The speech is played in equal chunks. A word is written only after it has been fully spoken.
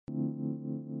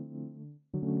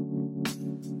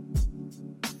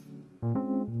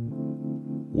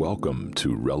Welcome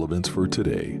to Relevance for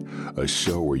Today, a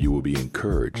show where you will be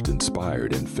encouraged,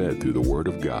 inspired, and fed through the Word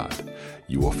of God.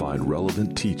 You will find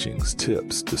relevant teachings,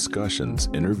 tips, discussions,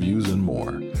 interviews, and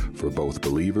more for both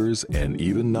believers and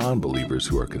even non-believers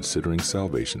who are considering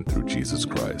salvation through Jesus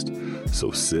Christ.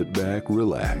 So sit back,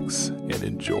 relax, and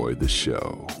enjoy the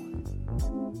show.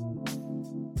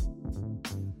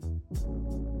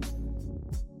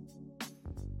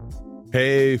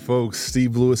 Hey folks,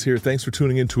 Steve Lewis here. Thanks for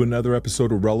tuning in to another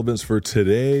episode of Relevance for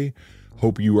Today.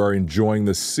 Hope you are enjoying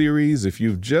the series. If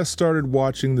you've just started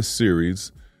watching the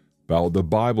series about the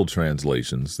Bible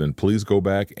translations, then please go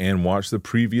back and watch the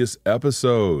previous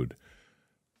episode.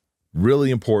 Really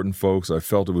important, folks. I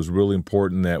felt it was really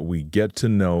important that we get to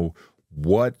know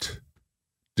what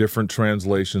different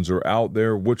translations are out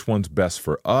there, which one's best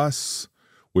for us,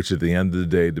 which at the end of the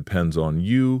day depends on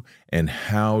you and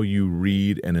how you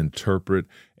read and interpret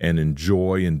and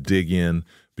enjoy and dig in.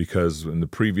 Because in the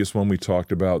previous one, we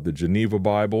talked about the Geneva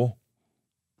Bible.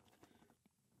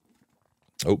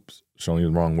 Oops, showing you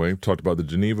the wrong way. Talked about the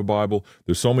Geneva Bible.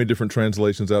 There's so many different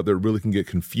translations out there. It really can get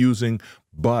confusing.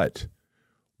 But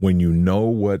when you know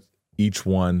what each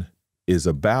one is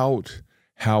about,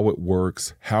 how it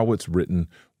works, how it's written,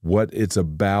 what it's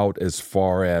about as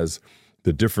far as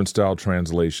the different style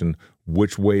translation,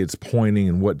 which way it's pointing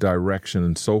and what direction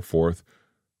and so forth,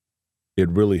 it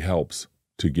really helps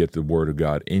to get the Word of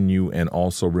God in you. And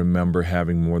also remember,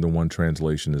 having more than one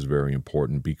translation is very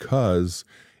important because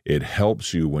it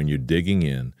helps you when you're digging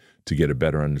in to get a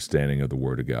better understanding of the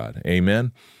Word of God.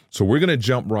 Amen? So we're going to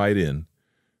jump right in.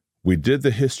 We did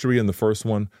the history in the first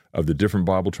one of the different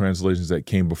Bible translations that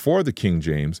came before the King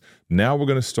James. Now we're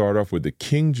going to start off with the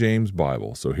King James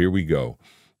Bible. So here we go.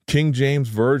 King James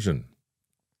Version,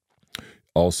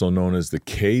 also known as the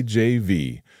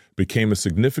KJV, became a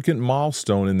significant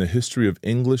milestone in the history of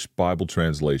English Bible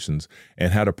translations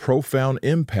and had a profound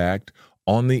impact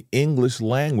on the English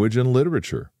language and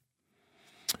literature.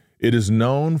 It is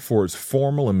known for its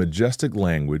formal and majestic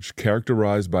language,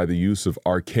 characterized by the use of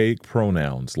archaic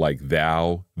pronouns like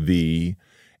thou, thee,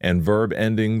 and verb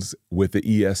endings with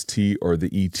the est or the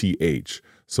eth.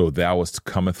 So thouest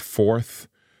cometh forth.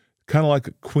 Kind of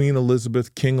like Queen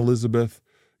Elizabeth, King Elizabeth,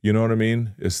 you know what I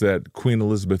mean? It's that Queen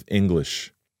Elizabeth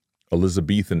English,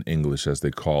 Elizabethan English as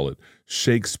they call it,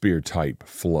 Shakespeare type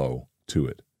flow to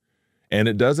it. And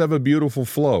it does have a beautiful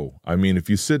flow. I mean, if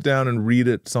you sit down and read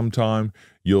it sometime,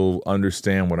 you'll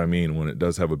understand what I mean when it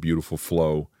does have a beautiful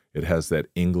flow. It has that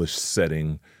English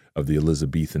setting of the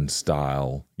Elizabethan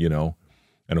style, you know?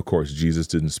 And of course, Jesus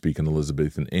didn't speak in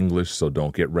Elizabethan English, so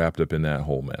don't get wrapped up in that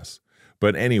whole mess.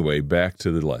 But anyway, back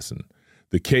to the lesson.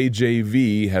 The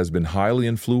KJV has been highly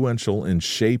influential in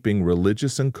shaping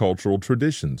religious and cultural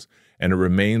traditions, and it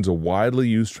remains a widely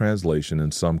used translation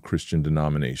in some Christian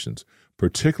denominations,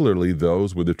 particularly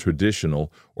those with a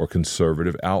traditional or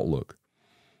conservative outlook.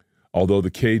 Although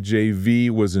the KJV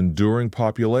was enduring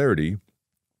popularity,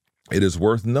 it is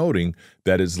worth noting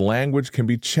that its language can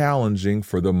be challenging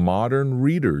for the modern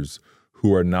readers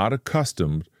who are not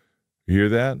accustomed. You hear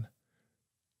that?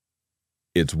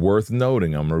 It's worth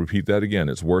noting, I'm going to repeat that again,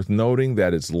 it's worth noting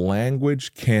that its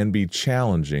language can be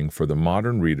challenging for the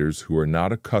modern readers who are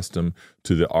not accustomed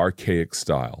to the archaic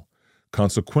style.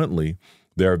 Consequently,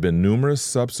 there have been numerous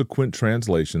subsequent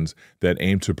translations that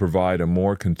aim to provide a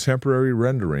more contemporary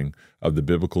rendering of the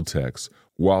biblical text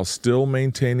while still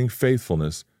maintaining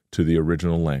faithfulness to the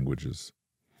original languages.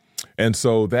 And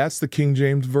so that's the King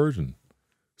James Version.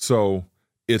 So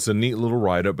it's a neat little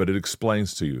write-up, but it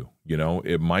explains to you. You know,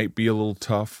 it might be a little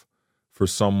tough for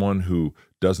someone who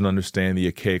doesn't understand the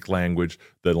archaic language,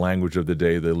 the language of the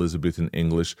day, the Elizabethan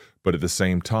English, but at the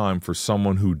same time, for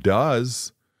someone who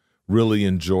does really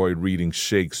enjoy reading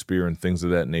Shakespeare and things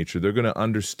of that nature, they're going to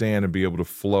understand and be able to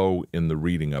flow in the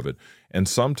reading of it. And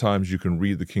sometimes you can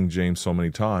read the King James so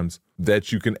many times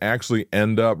that you can actually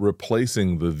end up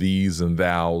replacing the these and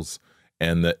thous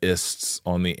and the ists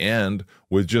on the end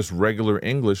with just regular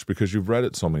English because you've read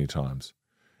it so many times.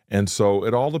 And so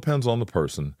it all depends on the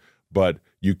person, but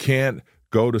you can't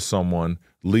go to someone,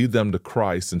 lead them to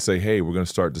Christ and say, hey, we're going to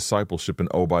start discipleship. And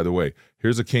oh, by the way,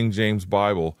 here's a King James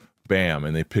Bible, bam.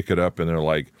 And they pick it up and they're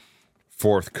like,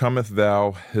 forth cometh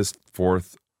thou, his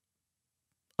forth.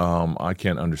 I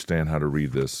can't understand how to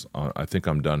read this. I think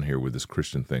I'm done here with this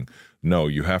Christian thing. No,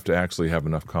 you have to actually have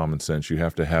enough common sense. You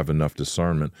have to have enough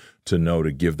discernment to know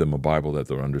to give them a Bible that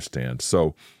they'll understand.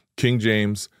 So King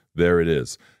James, there it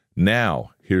is.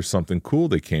 Now, here's something cool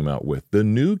they came out with, the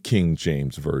New King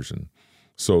James Version,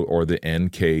 or the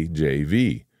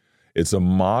NKJV. It's a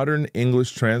modern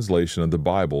English translation of the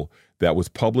Bible that was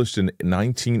published in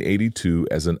 1982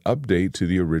 as an update to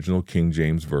the original King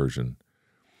James Version.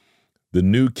 The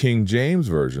New King James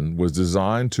Version was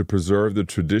designed to preserve the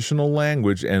traditional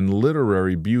language and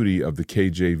literary beauty of the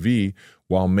KJV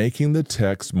while making the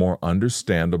text more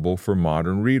understandable for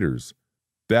modern readers.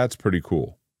 That's pretty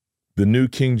cool. The New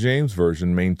King James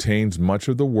Version maintains much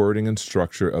of the wording and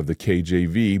structure of the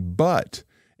KJV, but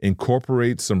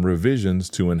incorporates some revisions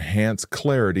to enhance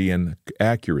clarity and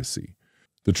accuracy.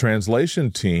 The translation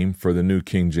team for the New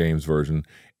King James Version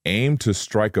aimed to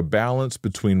strike a balance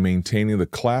between maintaining the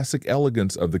classic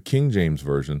elegance of the King James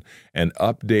Version and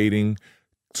updating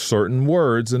certain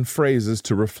words and phrases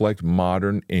to reflect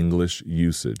modern English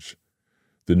usage.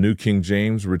 The New King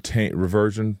James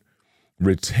Version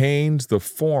retains the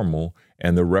formal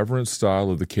and the reverent style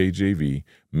of the KJV,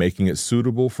 making it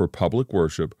suitable for public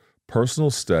worship, personal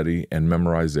study, and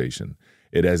memorization.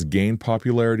 It has gained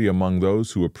popularity among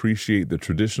those who appreciate the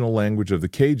traditional language of the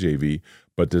KJV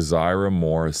but desire a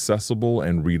more accessible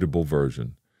and readable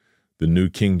version. The New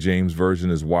King James Version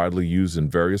is widely used in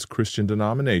various Christian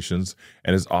denominations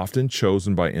and is often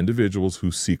chosen by individuals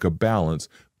who seek a balance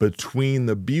between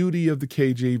the beauty of the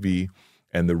KJV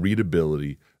and the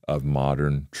readability of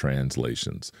modern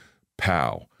translations.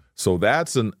 Pow. So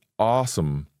that's an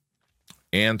awesome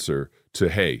answer to,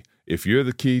 hey, if you're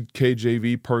the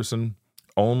KJV person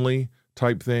only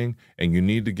type thing and you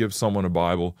need to give someone a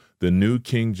Bible, the New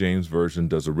King James Version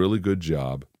does a really good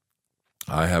job.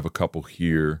 I have a couple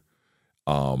here.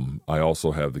 I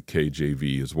also have the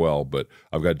KJV as well, but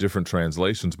I've got different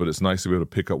translations, but it's nice to be able to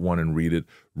pick up one and read it,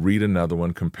 read another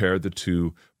one, compare the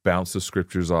two, bounce the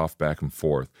scriptures off back and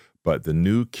forth. But the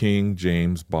New King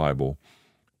James Bible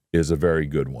is a very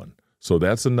good one. So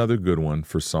that's another good one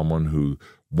for someone who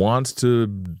wants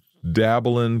to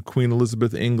dabble in Queen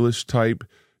Elizabeth English type,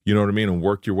 you know what I mean, and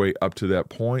work your way up to that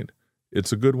point.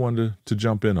 It's a good one to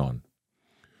jump in on.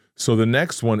 So the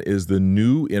next one is the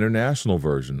New International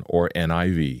Version, or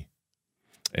NIV.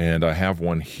 And I have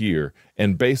one here.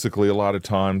 And basically, a lot of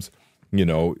times, you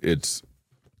know, it's,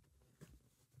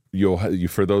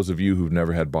 for those of you who've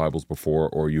never had Bibles before,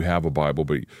 or you have a Bible,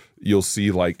 but you'll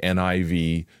see like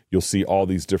NIV, you'll see all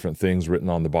these different things written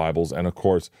on the Bibles. And of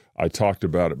course, I talked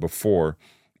about it before,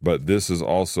 but this is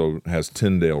also has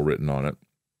Tyndale written on it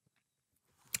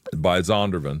by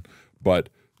Zondervan, but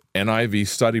NIV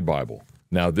Study Bible.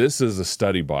 Now, this is a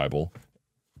study Bible,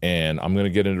 and I'm going to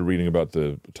get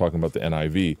into talking about the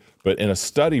NIV, but in a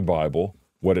study Bible,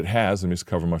 what it has, let me just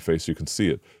cover my face so you can see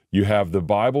it. You have the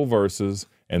Bible verses,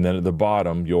 and then at the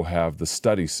bottom, you'll have the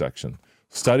study section.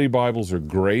 Study Bibles are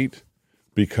great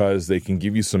because they can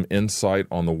give you some insight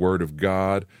on the Word of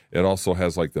God. It also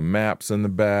has like the maps in the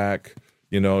back.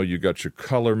 You know, you got your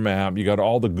color map. You got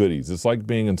all the goodies. It's like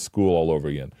being in school all over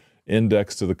again.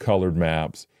 Index to the colored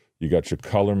maps. You got your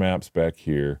color maps back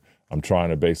here. I'm trying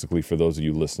to basically, for those of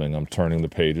you listening, I'm turning the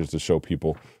pages to show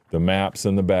people the maps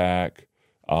in the back.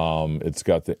 It's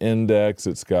got the index.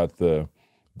 It's got the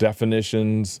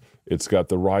definitions. It's got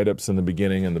the write-ups in the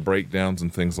beginning and the breakdowns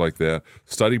and things like that.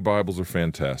 Study Bibles are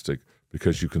fantastic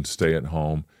because you can stay at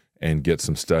home and get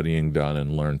some studying done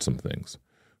and learn some things.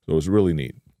 So it's really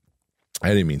neat. I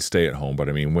didn't mean stay at home, but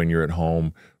I mean when you're at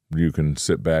home, you can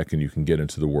sit back and you can get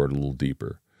into the Word a little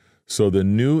deeper. So the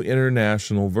New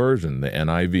International Version, the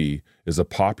NIV, is a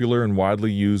popular and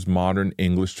widely used modern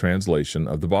English translation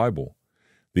of the Bible.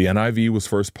 The NIV was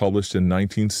first published in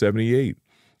 1978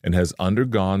 and has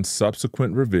undergone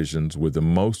subsequent revisions, with the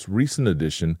most recent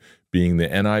edition being the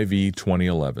NIV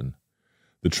 2011.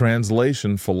 The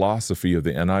translation philosophy of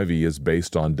the NIV is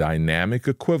based on dynamic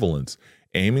equivalence,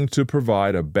 aiming to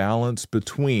provide a balance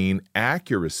between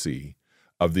accuracy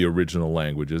of the original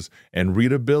languages and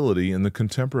readability in the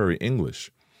contemporary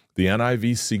English. The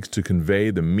NIV seeks to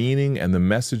convey the meaning and the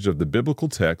message of the biblical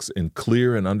text in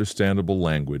clear and understandable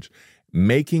language,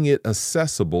 making it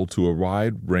accessible to a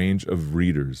wide range of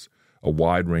readers.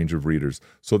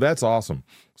 So that's awesome.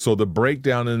 So the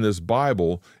breakdown in this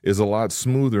Bible is a lot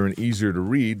smoother and easier to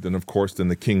read than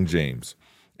the King James.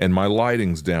 And my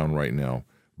lighting's down right now.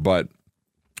 But,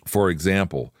 for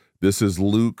example, this is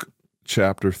Luke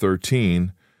chapter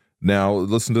 13. Now,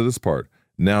 listen to this part.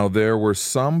 Now there were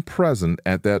some present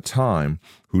at that time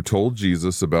who told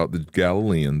Jesus about the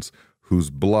Galileans whose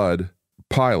blood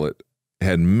Pilate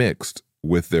had mixed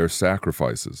with their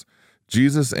sacrifices.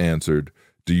 Jesus answered,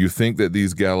 "Do you think that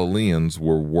these Galileans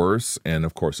were worse?" And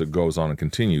of course it goes on and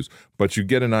continues. But you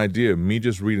get an idea of me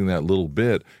just reading that little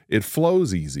bit. It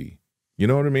flows easy. You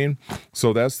know what I mean?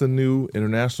 So that's the New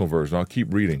International Version. I'll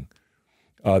keep reading.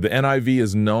 The NIV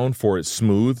is known for its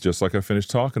smooth, just like I finished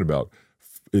talking about,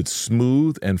 its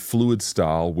smooth and fluid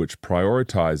style, which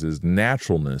prioritizes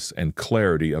naturalness and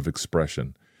clarity of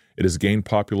expression. It has gained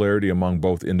popularity among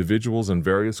both individuals and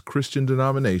various Christian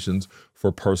denominations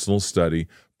for personal study,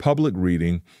 public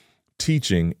reading,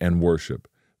 teaching, and worship.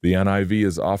 The NIV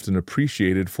is often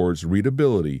appreciated for its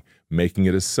readability, making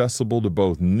it accessible to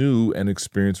both new and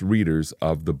experienced readers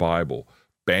of the Bible.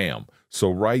 Bam!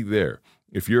 So right there,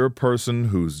 if you're a person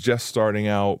who's just starting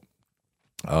out,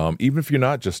 even if you're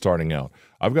not just starting out,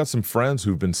 I've got some friends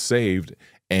who've been saved,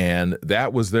 and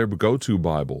that was their go-to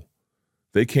Bible.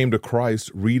 They came to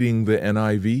Christ reading the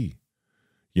NIV.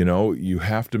 You know, you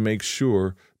have to make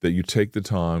sure that you take the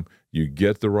time, you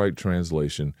get the right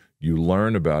translation, you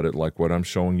learn about it like what I'm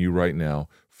showing you right now,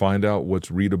 find out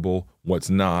what's readable, what's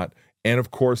not. And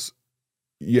of course,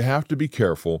 you have to be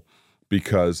careful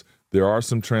because there are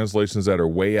some translations that are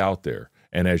way out there.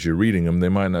 And as you're reading them, they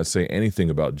might not say anything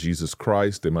about Jesus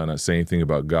Christ. They might not say anything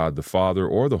about God the Father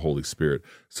or the Holy Spirit.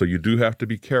 So you do have to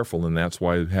be careful, and that's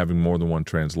why having more than one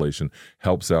translation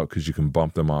helps out, because you can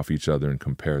bump them off each other and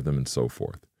compare them and so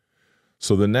forth.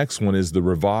 So the next one is the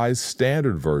Revised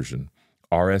Standard Version,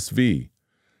 RSV.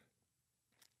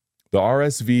 The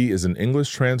RSV is an English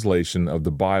translation of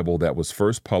the Bible that was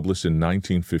first published in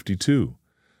 1952.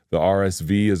 The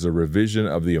RSV is a revision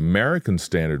of the American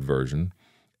Standard Version,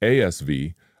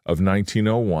 ASV, of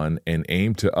 1901, and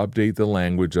aimed to update the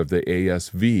language of the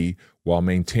ASV while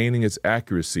maintaining its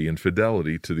accuracy and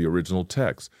fidelity to the original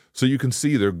text. So you can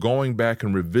see they're going back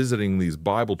and revisiting these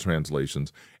Bible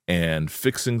translations and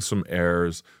fixing some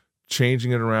errors,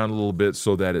 changing it around a little bit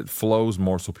so that it flows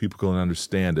more so people can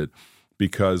understand it.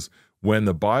 Because when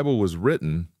the Bible was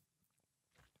written,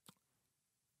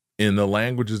 in the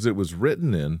languages it was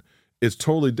written in, it's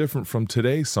totally different from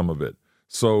today, some of it.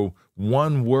 So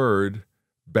one word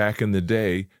back in the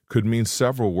day could mean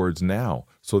several words now.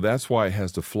 So that's why it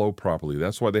has to flow properly.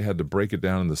 That's why they had to break it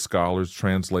down, and the scholars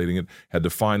translating it had to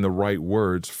find the right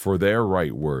words for their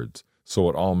right words. So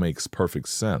it all makes perfect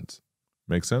sense.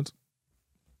 Make sense?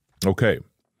 Okay.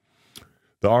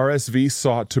 The RSV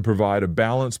sought to provide a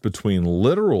balance between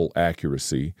literal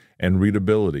accuracy and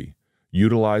readability,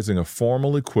 utilizing a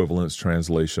formal equivalence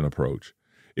translation approach.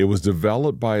 It was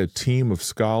developed by a team of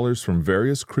scholars from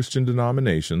various Christian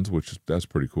denominations, that's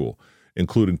pretty cool,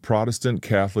 including Protestant,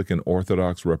 Catholic, and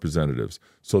Orthodox representatives.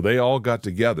 So they all got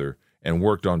together and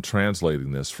worked on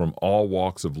translating this from all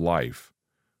walks of life,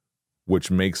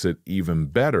 which makes it even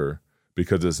better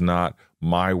because it's not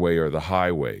my way or the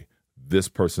highway, this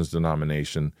person's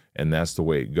denomination, and that's the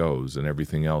way it goes, and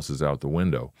everything else is out the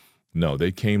window. No,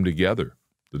 they came together.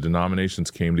 The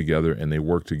denominations came together, and they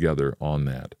worked together on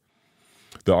that.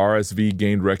 The RSV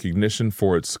gained recognition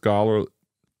for its scholarly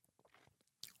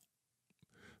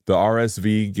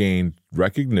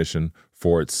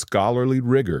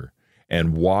rigor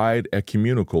and wide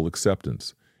ecumenical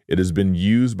acceptance. It has been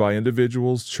used by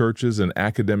individuals, churches, and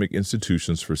academic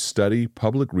institutions for study,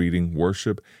 public reading,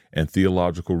 worship, and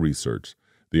theological research.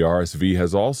 The RSV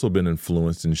has also been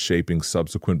influenced in shaping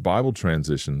subsequent Bible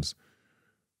translations,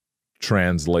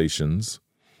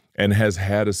 and has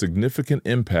had a significant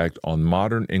impact on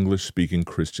modern English-speaking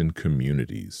Christian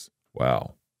communities.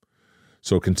 Wow.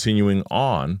 So continuing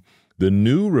on, the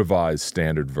New Revised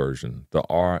Standard Version, the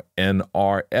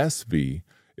NRSV,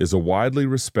 is a widely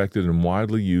respected and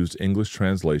widely used English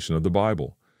translation of the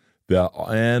Bible. The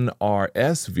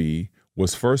NRSV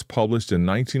was first published in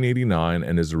 1989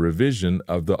 and is a revision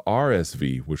of the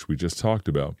RSV, which we just talked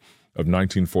about, of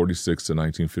 1946 to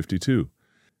 1952.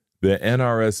 The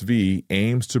NRSV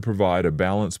aims to provide a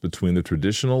balance between the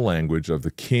traditional language of the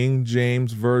King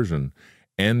James Version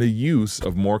and the use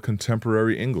of more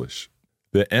contemporary English.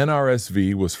 The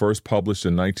NRSV was first published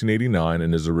in 1989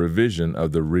 and is a revision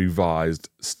of the Revised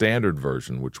Standard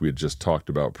Version, which we had just talked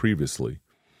about previously.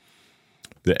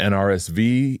 The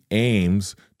NRSV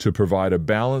aims to provide a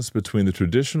balance between the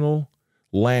traditional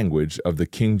language of the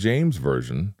King James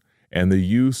Version and the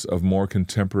use of more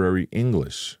contemporary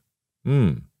English.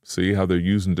 See how they're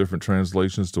using different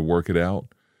translations to work it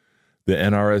out? The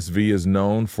NRSV is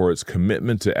known for its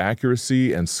commitment to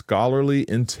accuracy and scholarly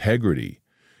integrity.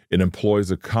 It employs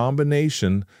a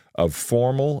combination of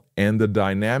formal and the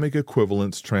dynamic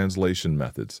equivalence translation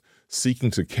methods, seeking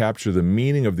to capture the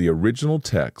meaning of the original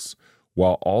text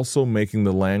while also making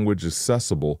the language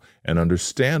accessible and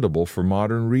understandable for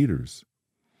modern readers.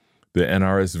 The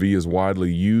NRSV is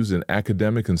widely used in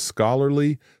academic and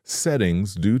scholarly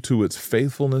settings due to its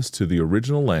faithfulness to the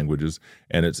original languages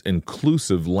and its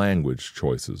inclusive language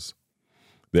choices.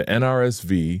 The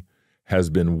NRSV has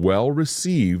been well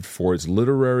received for its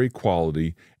literary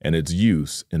quality and its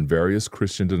use in various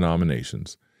Christian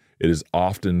denominations. It is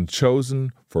often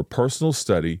chosen for personal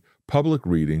study, public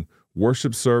reading,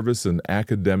 worship service, and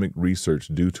academic research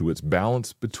due to its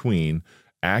balance between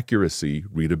accuracy,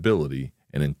 readability,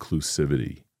 and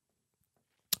inclusivity.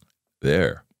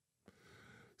 There.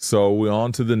 So we're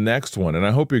on to the next one, and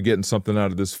I hope you're getting something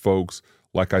out of this, folks.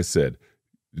 Like I said,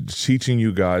 teaching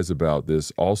you guys about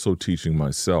this, also teaching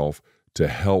myself to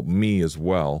help me as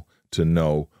well to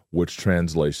know which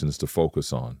translations to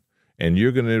focus on. And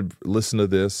you're going to listen to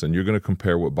this, and you're going to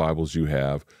compare what Bibles you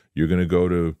have. You're going to go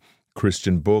to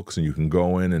Christian books, and you can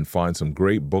go in and find some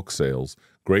great book sales,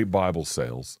 great Bible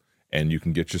sales, and you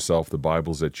can get yourself the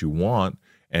Bibles that you want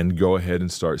and go ahead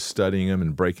and start studying them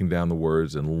and breaking down the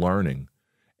words and learning.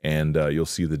 And you'll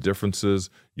see the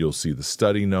differences. You'll see the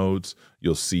study notes.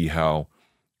 You'll see how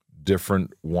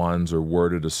different ones are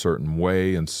worded a certain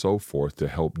way and so forth to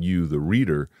help you, the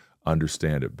reader,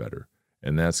 understand it better.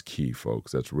 And that's key,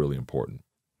 folks. That's really important.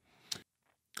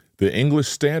 The English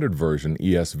Standard Version,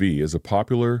 ESV, is a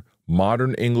popular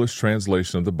modern English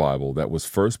translation of the Bible that was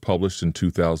first published in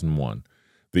 2001.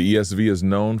 The ESV is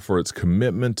known for its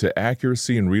commitment to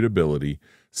accuracy and readability,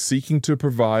 seeking to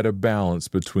provide a balance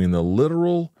between the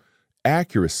literal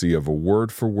accuracy of a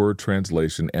word-for-word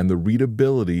translation and the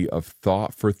readability of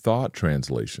thought-for-thought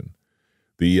translation.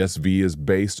 The ESV is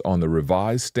based on the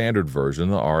Revised Standard Version,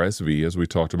 the RSV, as we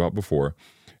talked about before,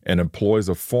 and employs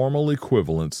a formal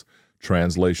equivalence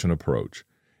translation approach.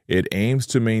 It aims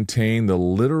to maintain the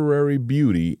literary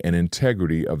beauty and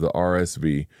integrity of the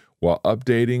RSV while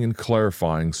updating and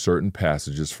clarifying certain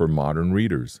passages for modern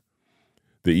readers.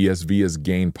 The ESV has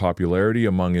gained popularity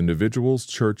among individuals,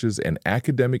 churches, and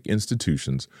academic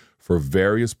institutions for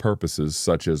various purposes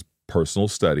such as personal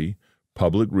study,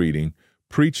 public reading,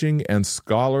 preaching, and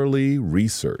scholarly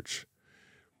research.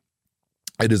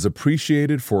 It is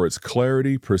appreciated for its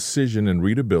clarity, precision, and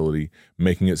readability,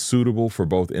 making it suitable for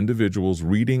both individuals'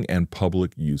 reading and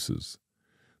public uses.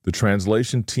 The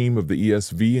translation team of the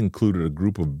ESV included a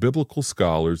group of biblical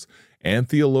scholars and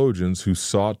theologians who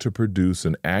sought to produce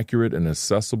an accurate and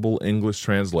accessible English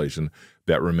translation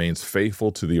that remains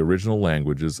faithful to the original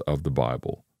languages of the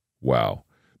Bible. Wow,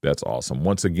 that's awesome.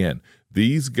 Once again,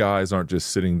 these guys aren't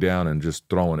just sitting down and just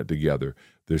throwing it together.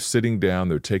 They're sitting down,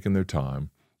 they're taking their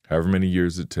time, however many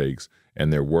years it takes,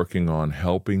 and they're working on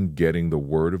helping getting the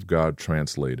Word of God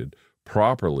translated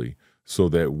properly so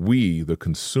that we, the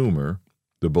consumer,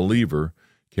 the believer,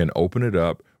 can open it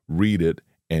up, read it,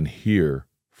 and hear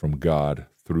from God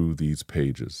through these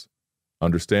pages.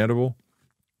 Understandable?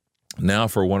 Now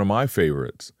for one of my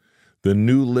favorites, the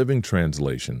New Living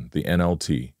Translation, the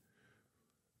NLT.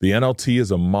 The NLT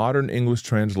is a modern English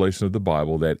translation of the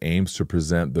Bible that aims to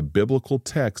present the biblical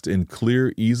text in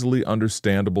clear, easily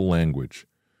understandable language.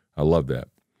 I love that.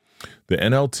 The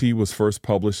NLT was first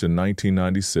published in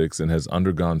 1996 and has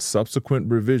undergone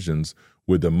subsequent revisions,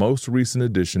 with the most recent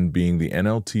edition being the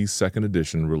NLT Second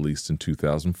Edition released in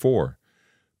 2004.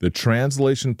 The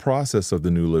translation process of the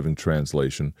New Living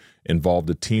Translation involved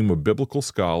a team of biblical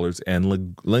scholars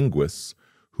and linguists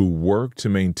who worked to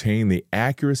maintain the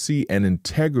accuracy and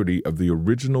integrity of the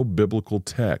original biblical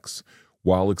text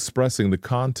while expressing the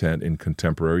content in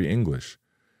contemporary English.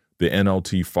 The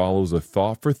NLT follows a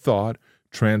thought-for-thought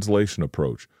translation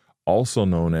approach, also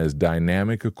known as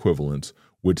dynamic equivalence,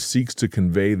 which seeks to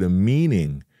convey the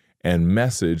meaning and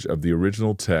message of the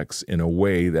original text in a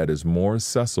way that is more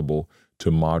accessible to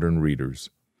modern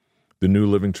readers. The New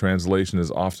Living Translation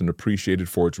is often appreciated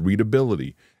for its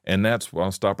readability, and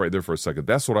I'll stop right there for a second.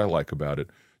 That's what I like about it.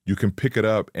 You can pick it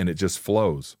up and it just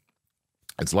flows.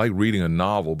 It's like reading a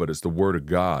novel, but it's the Word of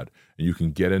God, and you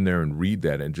can get in there and read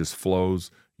that, and it just flows.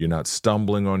 You're not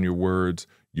stumbling on your words.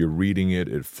 You're reading it.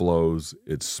 It flows.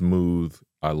 It's smooth.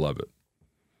 I love it.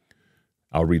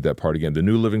 I'll read that part again. The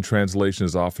New Living Translation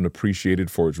is often appreciated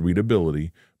for its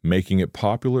readability, making it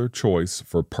popular choice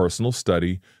for personal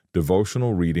study,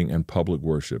 devotional reading, and public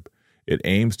worship. It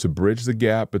aims to bridge the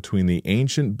gap between the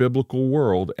ancient biblical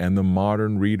world and the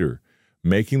modern reader,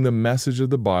 making the message of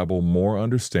the Bible more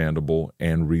understandable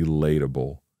and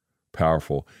relatable.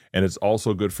 Powerful. And it's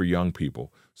also good for young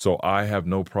people. So I have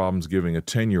no problems giving a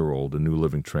 10-year-old a New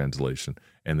Living Translation,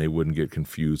 and they wouldn't get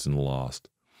confused and lost.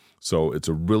 So it's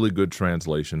a really good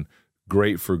translation,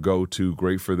 great for go-to,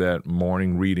 great for that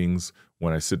morning readings.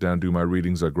 When I sit down and do my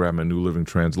readings, I grab my New Living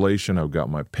Translation. I've got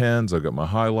my pens, I've got my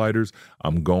highlighters.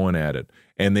 I'm going at it.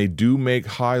 And they do make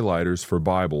highlighters for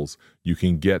Bibles. You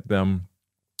can get them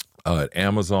at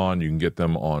Amazon. You can get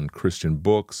them on Christian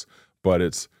books,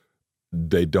 but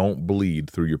they don't bleed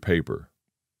through your paper.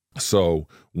 So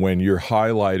when you're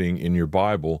highlighting in your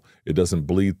Bible, it doesn't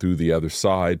bleed through the other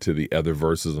side to the other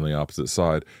verses on the opposite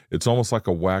side. It's almost like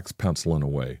a wax pencil in a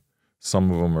way.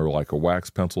 Some of them are like a wax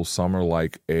pencil. Some are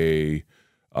like a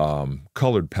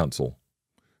colored pencil.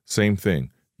 Same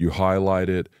thing. You highlight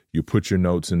it, you put your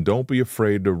notes in. Don't be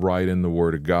afraid to write in the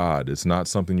Word of God. It's not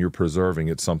something you're preserving.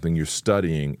 It's something you're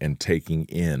studying and taking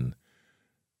in,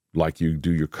 like you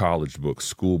do your college books,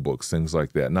 school books, things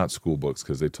like that. Not school books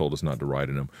because they told us not to write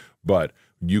in them. But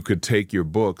you could take your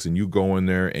books and you go in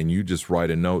there and you just write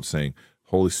a note saying,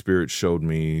 Holy Spirit showed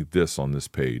me this on this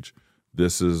page.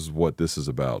 This is what this is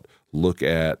about. Look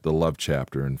at the love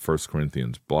chapter in 1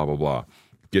 Corinthians, blah, blah, blah.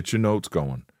 Get your notes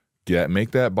going.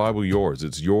 Make that Bible yours.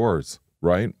 It's yours,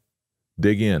 right?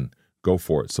 Dig in. Go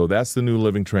for it. So that's the New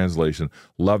Living Translation.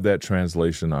 Love that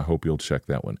translation. I hope you'll check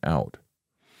that one out.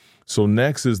 So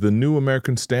next is the New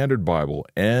American Standard Bible,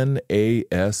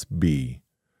 NASB.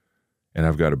 And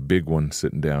I've got a big one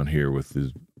sitting down here with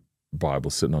the Bible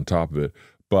sitting on top of it.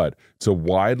 But it's a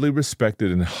widely respected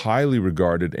and highly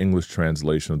regarded English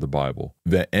translation of the Bible.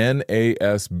 The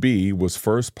NASB was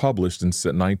first published in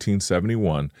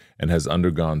 1971 and has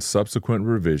undergone subsequent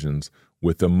revisions,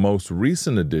 with the most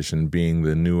recent edition being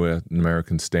the New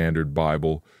American Standard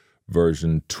Bible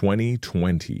version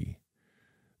 2020.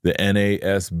 The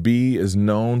NASB is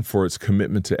known for its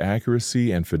commitment to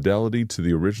accuracy and fidelity to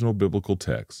the original biblical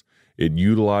text. It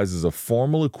utilizes a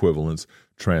formal equivalence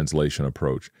translation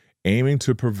approach, aiming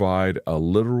to provide a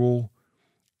literal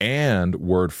and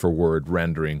word-for-word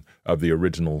rendering of the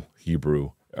original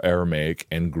Hebrew, Aramaic,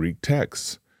 and Greek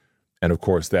texts. And of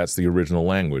course, that's the original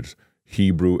language,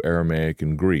 Hebrew, Aramaic,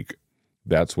 and Greek.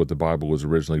 That's what the Bible was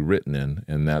originally written in,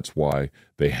 and that's why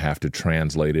they have to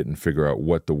translate it and figure out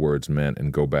what the words meant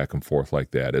and go back and forth like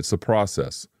that. It's a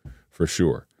process, for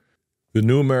sure. The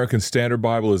New American Standard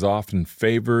Bible is often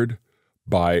favored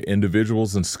by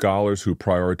individuals and scholars who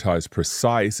prioritize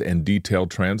precise and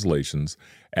detailed translations,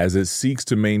 as it seeks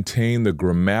to maintain the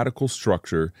grammatical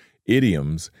structure,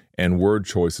 idioms, and word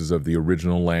choices of the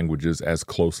original languages as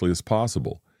closely as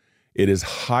possible. It is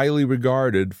highly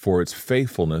regarded for its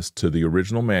faithfulness to the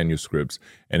original manuscripts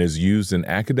and is used in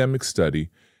academic study,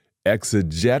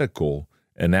 exegetical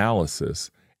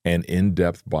analysis, and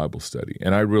in-depth Bible study.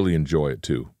 And I really enjoy it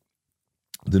too.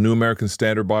 The New American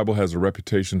Standard Bible has a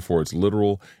reputation for its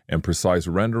literal and precise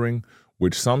rendering,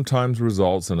 which sometimes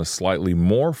results in a slightly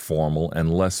more formal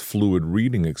and less fluid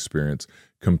reading experience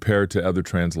compared to other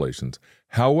translations.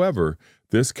 However,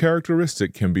 this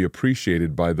characteristic can be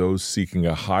appreciated by those seeking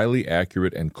a highly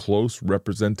accurate and close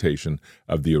representation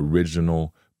of the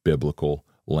original biblical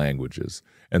languages.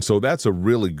 And so that's a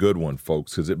really good one,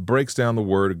 folks, because it breaks down the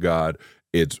Word of God.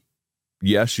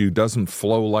 Yes, it doesn't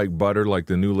flow like butter like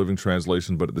the New Living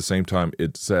Translation, but at the same time,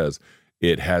 it says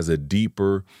it has a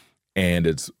deeper and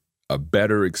it's a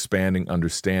better expanding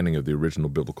understanding of the original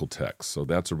biblical text. So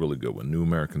that's a really good one, New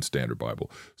American Standard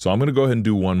Bible. So I'm going to go ahead and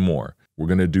do one more. We're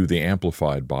going to do the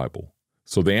Amplified Bible.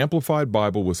 So the Amplified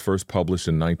Bible was first published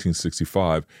in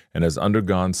 1965 and has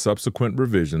undergone subsequent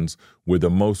revisions, with the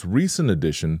most recent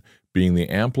edition being the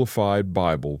Amplified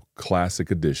Bible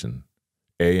Classic Edition,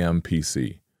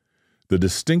 AMPC. The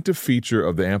distinctive feature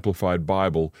of the Amplified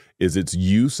Bible is its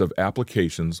use of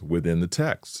applications within the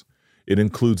text. It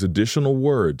includes additional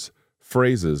words,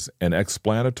 phrases, and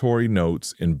explanatory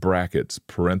notes in brackets,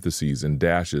 parentheses, and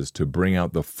dashes to bring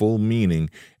out the full meaning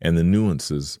and the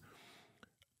nuances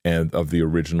of the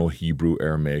original Hebrew,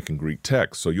 Aramaic, and Greek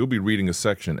text. So you'll be reading a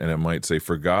section and it might say,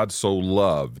 "For God so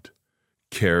loved,"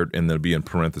 cared, and there'll be in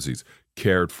parentheses,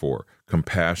 cared for,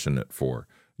 compassionate for.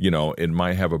 It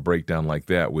might have a breakdown like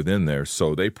that within there.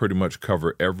 So they pretty much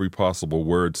cover every possible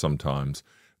word sometimes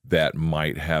that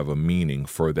might have a meaning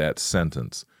for that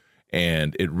sentence.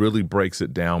 And it really breaks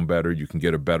it down better. You can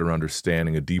get a better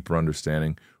understanding, a deeper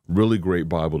understanding. Really great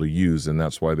Bible to use, and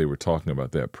that's why they were talking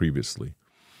about that previously.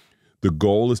 The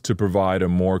goal is to provide a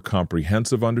more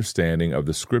comprehensive understanding of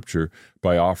the Scripture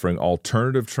by offering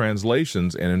alternative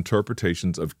translations and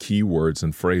interpretations of key words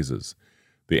and phrases.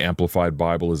 The Amplified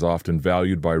Bible is often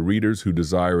valued by readers who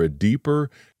desire a deeper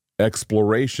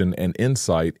exploration and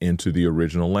insight into the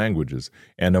original languages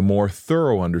and a more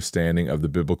thorough understanding of the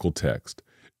biblical text.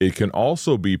 It can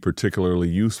also be particularly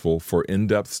useful for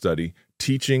in-depth study,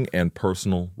 teaching, and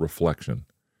personal reflection.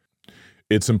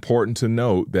 It's important to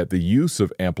note that the use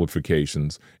of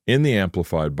amplifications in the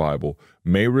Amplified Bible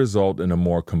may result in a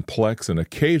more complex and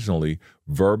occasionally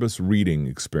verbose reading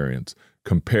experience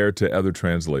compared to other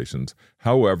translations.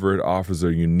 However, it offers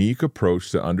a unique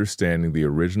approach to understanding the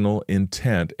original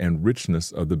intent and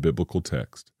richness of the biblical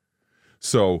text.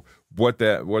 So what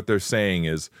they're saying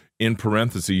is, in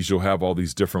parentheses, you'll have all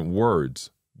these different words,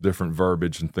 different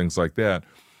verbiage and things like that.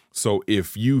 So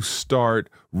if you start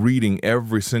reading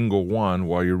every single one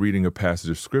while you're reading a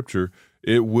passage of Scripture,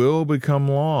 It will become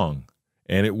long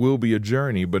and it will be a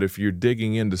journey, but if you're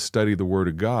digging in to study the Word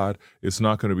of God, it's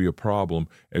not going to be a problem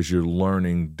as you're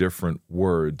learning different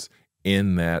words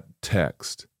in that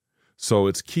text. So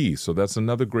it's key. So that's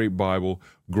another great Bible,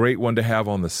 great one to have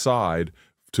on the side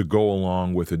to go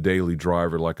along with a daily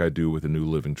driver like I do with the New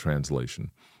Living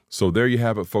Translation. So there you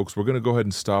have it, folks. We're going to go ahead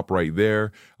and stop right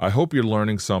there. I hope you're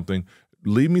learning something.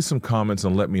 Leave me some comments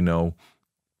and let me know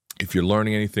if you're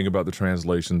learning anything about the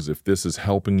translations, if this is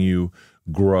helping you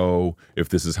grow, if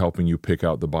this is helping you pick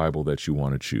out the Bible that you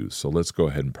want to choose. So let's go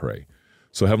ahead and pray.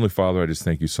 So Heavenly Father, I just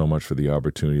thank you so much for the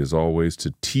opportunity, as always,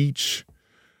 to teach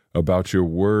about your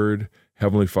word.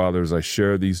 Heavenly Father, as I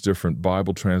share these different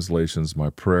Bible translations, my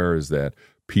prayer is that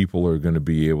people are going to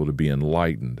be able to be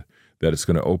enlightened, that it's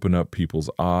going to open up people's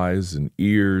eyes and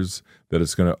ears, that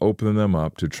it's going to open them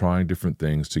up to trying different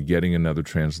things, to getting another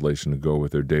translation to go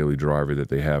with their daily driver that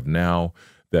they have now,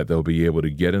 that they'll be able to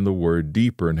get in the Word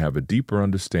deeper and have a deeper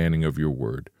understanding of your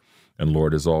Word. And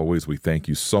Lord, as always, we thank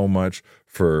you so much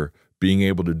for being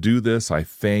able to do this. I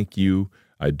thank you.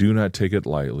 I do not take it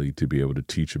lightly to be able to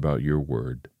teach about your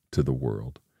Word to the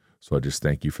world. So I just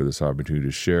thank you for this opportunity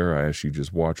to share. I ask you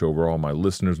just watch over all my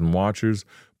listeners and watchers.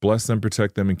 Bless them,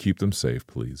 protect them, and keep them safe,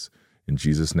 please. In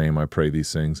Jesus' name, I pray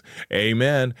these things.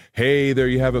 Amen. Hey, there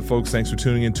you have it, folks. Thanks for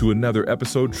tuning in to another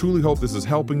episode. Truly hope this is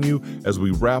helping you as we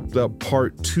wrapped up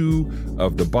part 2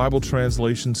 of the Bible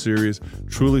translation series.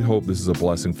 Truly hope this is a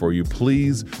blessing for you.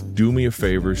 Please do me a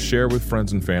favor, share with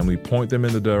friends and family, point them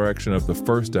in the direction of the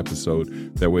first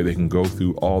episode. That way they can go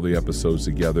through all the episodes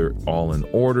together, all in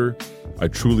order. I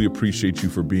truly appreciate you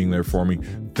for being there for me.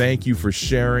 Thank you for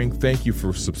sharing. Thank you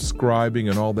for subscribing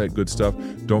and all that good stuff.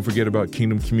 Don't forget about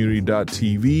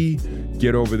kingdomcommunity.tv.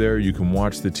 Get over there. You can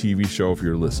watch the TV show if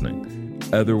you're listening.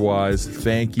 Otherwise,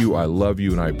 thank you. I love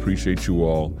you and I appreciate you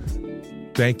all.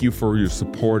 Thank you for your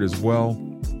support as well.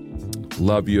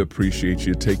 Love you. Appreciate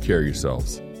you. Take care of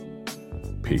yourselves.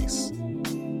 Peace.